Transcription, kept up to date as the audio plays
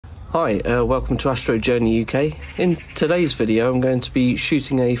Hi, welcome to Astro Journey UK. In today's video I'm going to be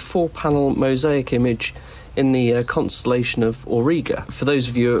shooting a 4-panel mosaic image in the constellation of Auriga. For those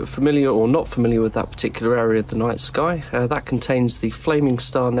of you familiar or not familiar with that particular area of the night sky, that contains the Flaming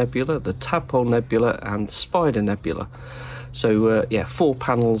Star Nebula, the Tadpole Nebula and the Spider Nebula. So yeah, 4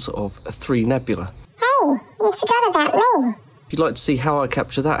 panels of 3 nebula. Hey, you forgot about me. If you'd like to see how I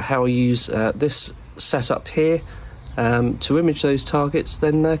capture that, how I use this setup here to image those targets,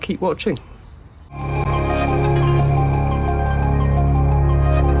 then keep watching.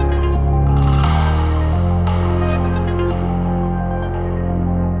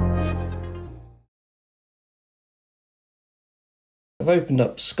 I've opened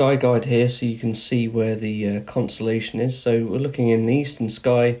up Sky Guide here so you can see where the constellation is. So we're looking in the eastern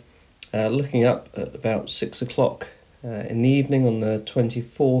sky, looking up at about 6 o'clock in the evening on the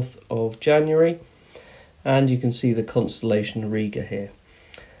 24th of January. And you can see the constellation Auriga here.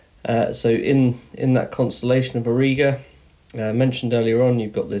 So in that constellation of Auriga, mentioned earlier on,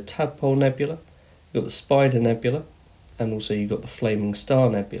 you've got the Tadpole Nebula, you've got the Spider Nebula, and also you've got the Flaming Star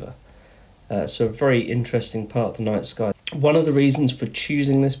Nebula. So a very interesting part of the night sky. One of the reasons for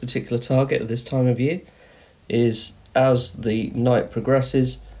choosing this particular target at this time of year is as the night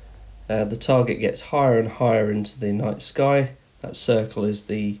progresses, the target gets higher and higher into the night sky. That circle is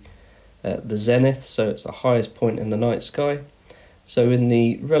the zenith, so it's the highest point in the night sky. So in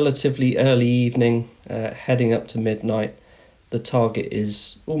the relatively early evening, heading up to midnight, the target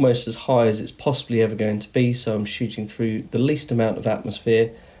is almost as high as it's possibly ever going to be, so I'm shooting through the least amount of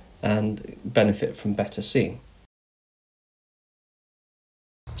atmosphere and benefit from better seeing.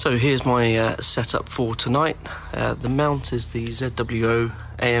 So here's my setup for tonight. The mount is the ZWO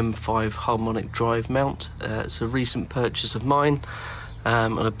AM5 harmonic drive mount. It's a recent purchase of mine.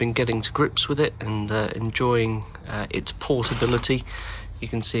 And I've been getting to grips with it and enjoying its portability. You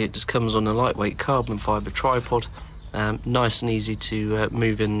can see it just comes on a lightweight carbon fibre tripod, nice and easy to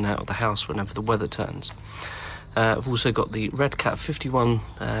move in and out of the house whenever the weather turns. I've also got the Redcat 51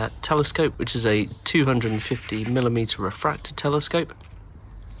 telescope, which is a 250mm refracted telescope.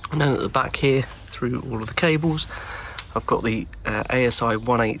 And then at the back here, through all of the cables, I've got the ASIAIR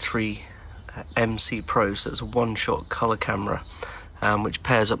 183 MC Pro, so it's a one-shot colour camera, which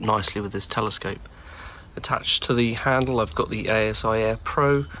pairs up nicely with this telescope. Attached to the handle I've got the ASIAIR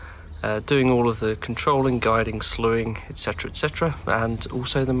Pro, doing all of the controlling, guiding, slewing, etc, and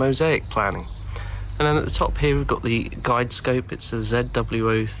also the mosaic planning. And then at the top here we've got the guide scope. It's a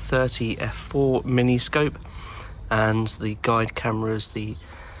ZWO 30 f4 mini scope, and the guide camera is the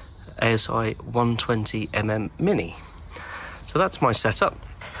ASI 120mm mini. So that's my setup.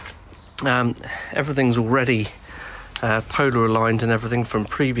 Everything's already polar aligned and everything from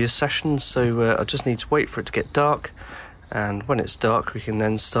previous sessions, so I just need to wait for it to get dark, and when it's dark we can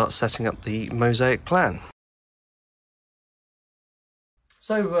then start setting up the mosaic plan.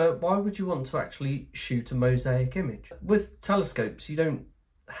 So why would you want to actually shoot a mosaic image? With telescopes you don't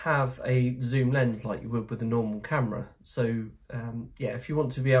have a zoom lens like you would with a normal camera, so yeah, if you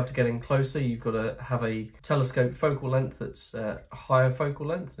want to be able to get in closer, you've got to have a telescope focal length that's a higher focal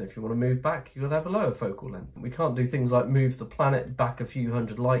length, and if you want to move back, you've got to have a lower focal length. We can't do things like move the planet back a few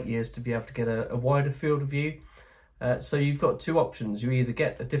hundred light years to be able to get a wider field of view. So you've got 2 options. You either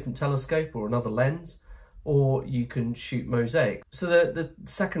get a different telescope or another lens, or you can shoot mosaic. So the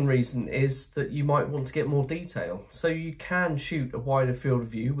second reason is that you might want to get more detail. So you can shoot a wider field of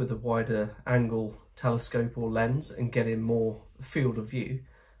view with a wider angle telescope or lens and get in more field of view,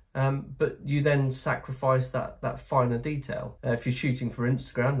 but you then sacrifice that finer detail. If you're shooting for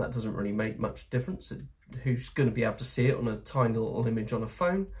Instagram, that doesn't really make much difference. Who's going to be able to see it on a tiny little image on a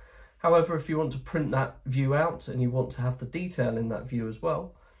phone? However, if you want to print that view out and you want to have the detail in that view as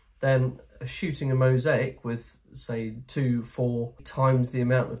well, then shooting a mosaic with, say, 2-4 times the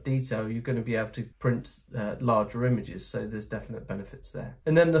amount of detail, you're going to be able to print larger images, so there's definite benefits there.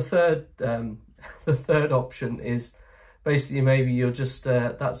 And then the third option is basically maybe you're just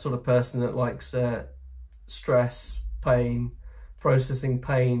that sort of person that likes stress, pain, processing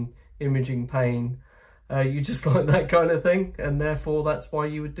pain, imaging pain. You just like that kind of thing, and therefore that's why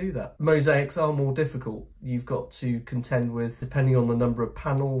you would do that. Mosaics are more difficult. You've got to contend with, depending on the number of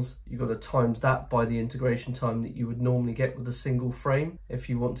panels, you've got to times that by the integration time that you would normally get with a single frame if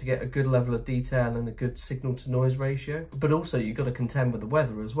you want to get a good level of detail and a good signal to noise ratio. But also you've got to contend with the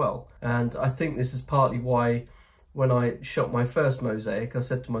weather as well. And I think this is partly why when I shot my first mosaic, I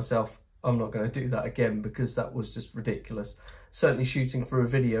said to myself, I'm not going to do that again, because that was just ridiculous. Certainly shooting for a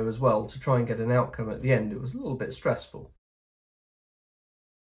video as well, to try and get an outcome at the end, it was a little bit stressful.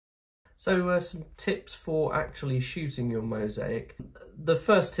 So some tips for actually shooting your mosaic. The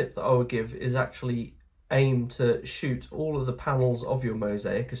first tip that I would give is actually aim to shoot all of the panels of your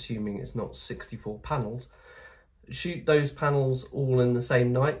mosaic, assuming it's not 64 panels. Shoot those panels all in the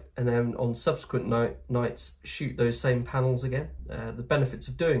same night, and then on subsequent nights shoot those same panels again. The benefits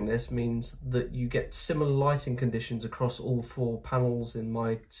of doing this means that you get similar lighting conditions across all 4 panels in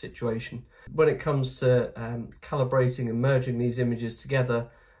my situation. When it comes to calibrating and merging these images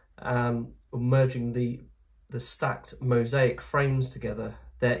together, or merging the stacked mosaic frames together,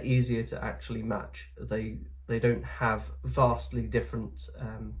 they're easier to actually match. They don't have vastly different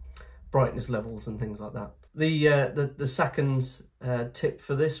brightness levels and things like that. The second tip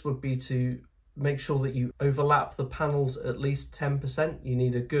for this would be to make sure that you overlap the panels at least 10%. You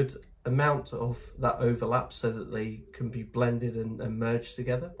need a good amount of that overlap so that they can be blended and merged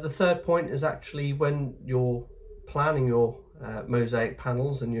together. The third point is actually when you're planning your mosaic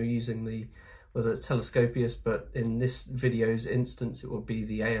panels and you're using whether it's telescopius, but in this video's instance it will be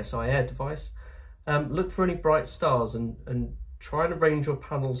the ASIAIR device, look for any bright stars and try and arrange your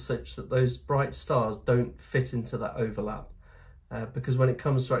panels such that those bright stars don't fit into that overlap. Because when it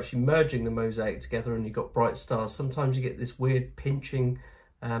comes to actually merging the mosaic together and you've got bright stars, sometimes you get this weird pinching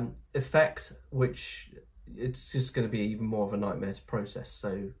effect, which it's just going to be even more of a nightmare to process.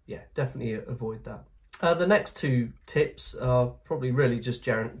 So yeah, definitely avoid that. The next 2 tips are probably really just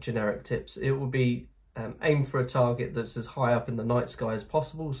generic tips. It will be aim for a target that's as high up in the night sky as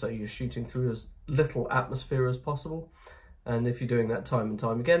possible, so you're shooting through as little atmosphere as possible. And if you're doing that time and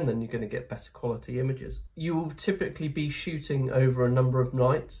time again, then you're going to get better quality images. You will typically be shooting over a number of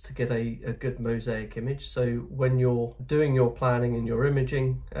nights to get a good mosaic image. So when you're doing your planning and your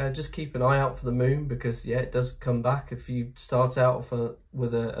imaging, just keep an eye out for the moon, because yeah, it does come back. If you start out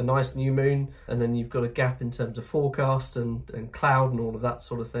with a nice new moon and then you've got a gap in terms of forecast and cloud and all of that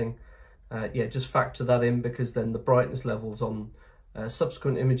sort of thing, yeah, just factor that in, because then the brightness levels on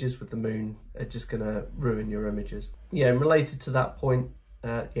subsequent images with the moon are just going to ruin your images. Yeah, and related to that point,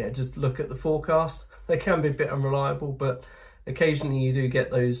 yeah, just look at the forecast. They can be a bit unreliable, but occasionally you do get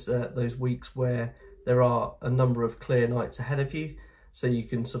those weeks where there are a number of clear nights ahead of you, so you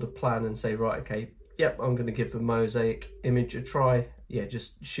can sort of plan and say, right, okay, yep, I'm going to give the mosaic image a try. Yeah,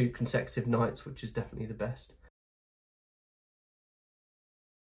 just shoot consecutive nights, which is definitely the best.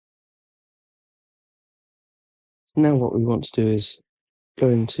 Now what we want to do is go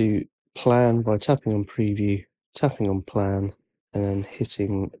into plan by tapping on preview, tapping on plan, and then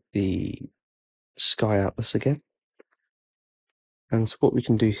hitting the sky atlas again. And so what we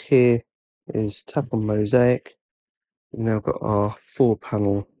can do here is tap on mosaic. We've now got our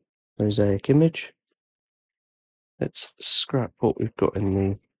 4-panel mosaic image. Let's scrap what we've got in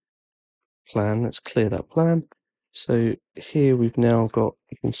the plan. Let's clear that plan. So here we've now got,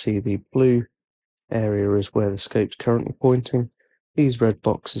 you can see the blue area is where the scope's currently pointing. These red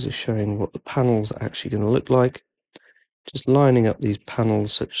boxes are showing what the panels are actually going to look like. Just lining up these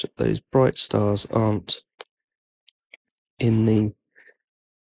panels such that those bright stars aren't in the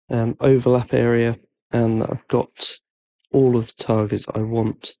overlap area, and I've got all of the targets I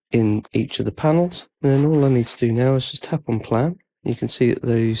want in each of the panels. And then all I need to do now is just tap on plan. You can see that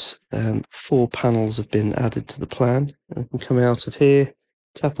those 4 panels have been added to the plan. I can come out of here,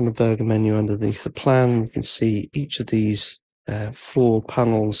 tap on the burger menu underneath the plan. You can see each of these 4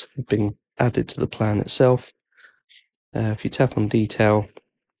 panels have been added to the plan itself. If you tap on detail,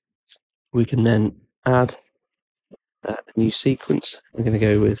 we can then add a new sequence. I'm going to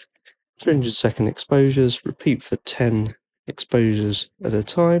go with 300-second exposures, repeat for 10 exposures at a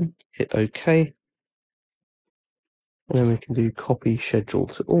time, hit OK, and then we can do copy schedule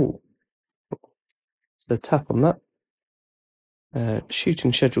to all. So tap on that.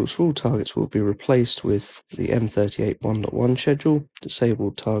 Shooting schedules for all targets will be replaced with the M38 1.1 schedule.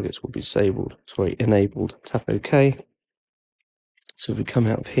 Disabled targets will be enabled. Tap OK. So if we come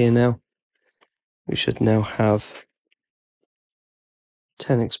out of here now, we should now have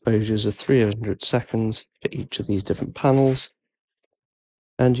 10 exposures of 300 seconds for each of these different panels.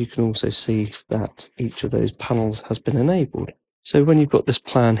 And you can also see that each of those panels has been enabled. So when you've got this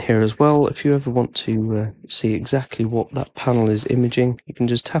plan here as well, if you ever want to see exactly what that panel is imaging, you can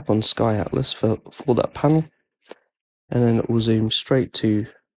just tap on Sky Atlas for that panel, and then it will zoom straight to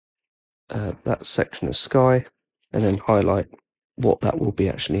that section of sky, and then highlight what that will be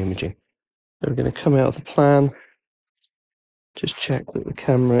actually imaging. So we're going to come out of the plan, just check that the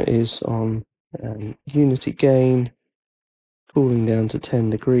camera is on unity gain, cooling down to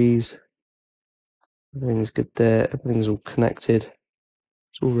 10 degrees. Everything's good there, everything's all connected,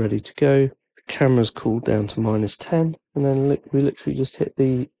 it's all ready to go. The camera's cooled down to -10, and then we literally just hit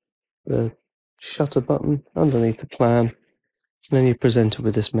the the shutter button underneath the plan, and then you're presented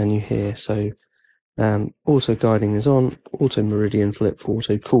with this menu here. So auto guiding is on, auto meridian flip for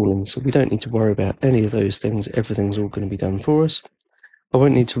auto cooling, so we don't need to worry about any of those things. Everything's all going to be done for us. I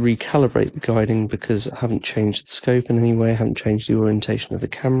won't need to recalibrate the guiding because I haven't changed the scope in any way, I haven't changed the orientation of the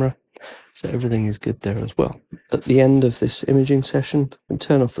camera, so everything is good there as well. At the end of this imaging session, I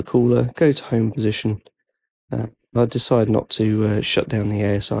turn off the cooler, go to home position. I decide not to shut down the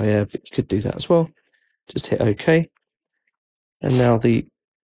ASIAIR, but you could do that as well. Just hit OK, and now the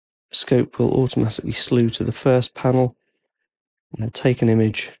scope will automatically slew to the first panel, and then take an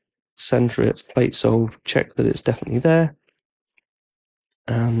image, center it, plate solve, check that it's definitely there,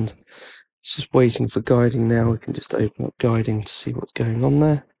 and it's just waiting for guiding now. We can just open up guiding to see what's going on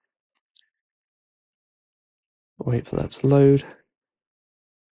there. Wait for that to load.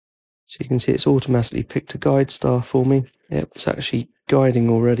 So you can see it's automatically picked a guide star for me. Yep, it's actually guiding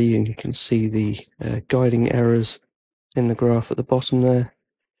already, and you can see the guiding errors in the graph at the bottom there.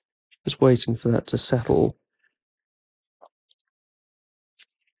 Just waiting for that to settle.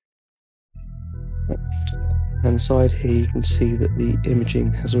 And side here you can see that the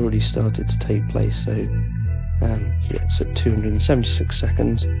imaging has already started to take place, so yeah, it's at 276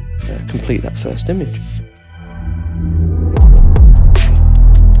 seconds. Complete that first image.